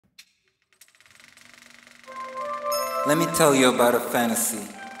Let me tell you about a fantasy,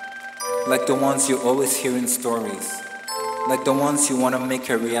 like the ones you always hear in stories, like the ones you want to make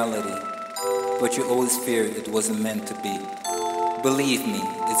a reality, but you always fear it wasn't meant to be. Believe me,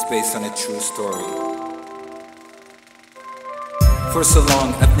 it's based on a true story. For so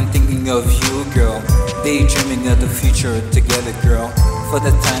long I've been thinking of you, girl, daydreaming of the future together, girl. For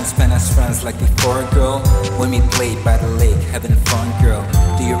the time spent as friends like before, girl, when we played by the lake having fun, girl.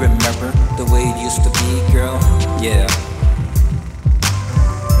 Do you remember the way it used to be, girl? Yeah.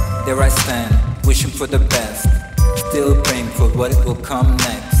 There I stand, wishing for the best, still praying for what will come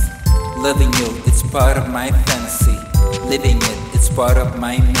next. Loving you, it's part of my fantasy. Living it, it's part of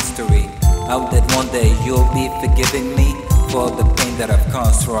my mystery. I hope that one day you'll be forgiving me for all the pain that I've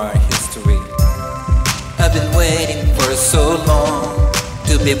caused through our history. I've been waiting for so long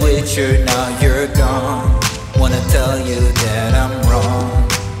to be with you, now you're gone. Wanna tell you that I'm wrong.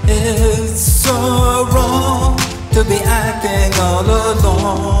 It's so wrong to be acting all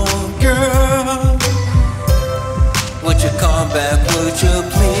alone, girl. Would you come back, would you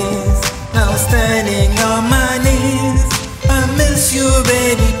please? Now I'm standing on my knees. I miss you,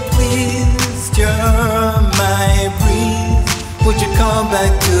 baby, please. You're my breeze. Would you come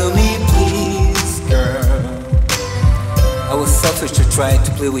back to me, please, girl? I was selfish to try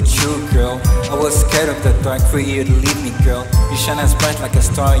to play with you, girl. I was scared of the dark for you to leave me, girl. You shine as bright like a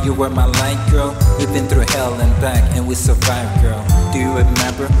star, you were my light, girl. We've been through hell and back and we survived, girl. Do you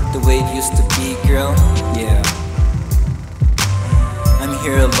remember the way it used to be, girl? Yeah. I'm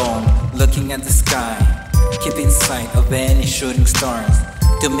here alone, looking at the sky, keeping sight of any shooting stars,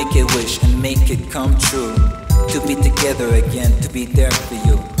 to make a wish and make it come true, to be together again, to be there for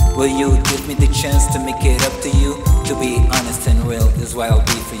you. Will you give me the chance to make it up to you? To be honest and real is what I'll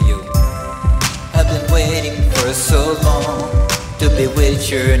be for you. I've been waiting for so long to be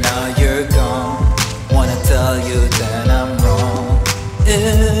with you, now you're gone. Wanna tell you that I'm wrong.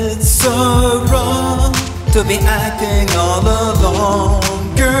 It's so wrong to be acting all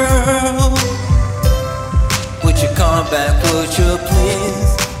alone, girl. Would you come back, would you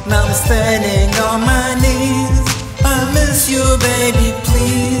please? Now I'm standing on my knees. I miss you, baby,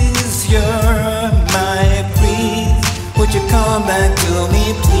 please. You're my breeze. Would you come back to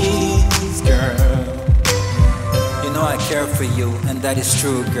me, please, girl? You know I care for you, and that is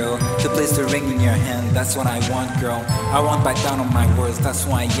true, girl. To place the ring in your hand, that's what I want, girl. I won't back down on my words, that's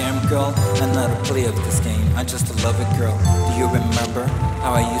who I am, girl. I'm not a player of this game, I'm just a lover, girl. Do you remember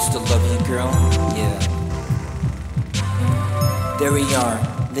how I used to love you, girl? Yeah. There we are,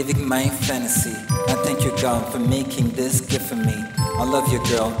 living my fantasy. I thank you, God, for making this gift for me. I love you,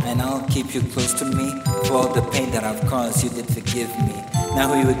 girl, and I'll keep you close to me. For all the pain that I've caused, you did forgive me.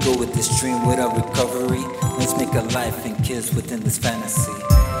 Now here we go with this dream without recovery. Let's make a life and kiss within this fantasy.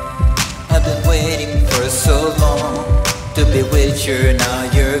 I've been waiting for so long to be with you, now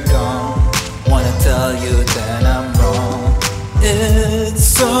you're gone. Wanna tell you that I'm wrong. It's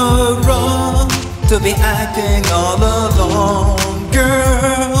so wrong to be acting all alone,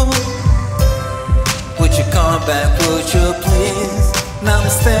 girl. Would you come back, would you please? Now I'm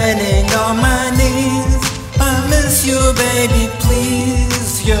standing on my knees. I miss you, baby,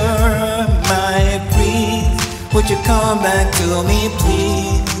 please. You're my breeze. Would you come back to me,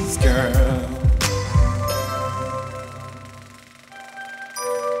 please, girl?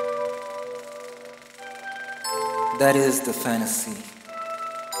 That is the fantasy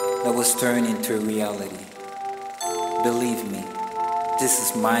that was turned into a reality. Believe me, this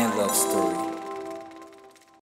is my love story.